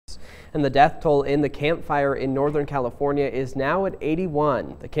And the death toll in the Camp Fire in Northern California is now at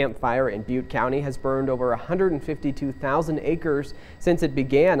 81. The Camp Fire in Butte County has burned over 152,000 acres since it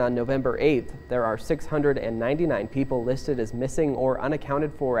began on November 8th. There are 699 people listed as missing or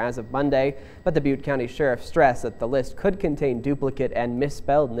unaccounted for as of Monday, but the Butte County Sheriff stressed that the list could contain duplicate and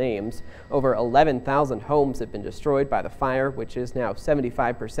misspelled names. Over 11,000 homes have been destroyed by the fire, which is now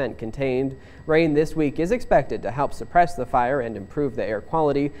 75% contained. Rain this week is expected to help suppress the fire and improve the air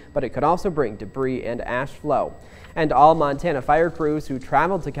quality, but it could also bring debris and ash flow. And all Montana fire crews who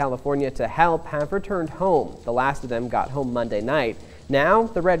traveled to California to help have returned home. The last of them got home Monday night. Now,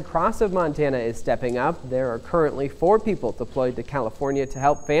 the Red Cross of Montana is stepping up. There are currently 4 people deployed to California to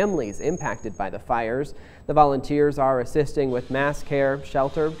help families impacted by the fires. The volunteers are assisting with mass care,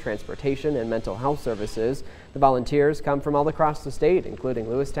 shelter, transportation, and mental health services. The volunteers come from all across the state, including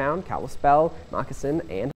Lewistown, Kalispell, Moccasin, and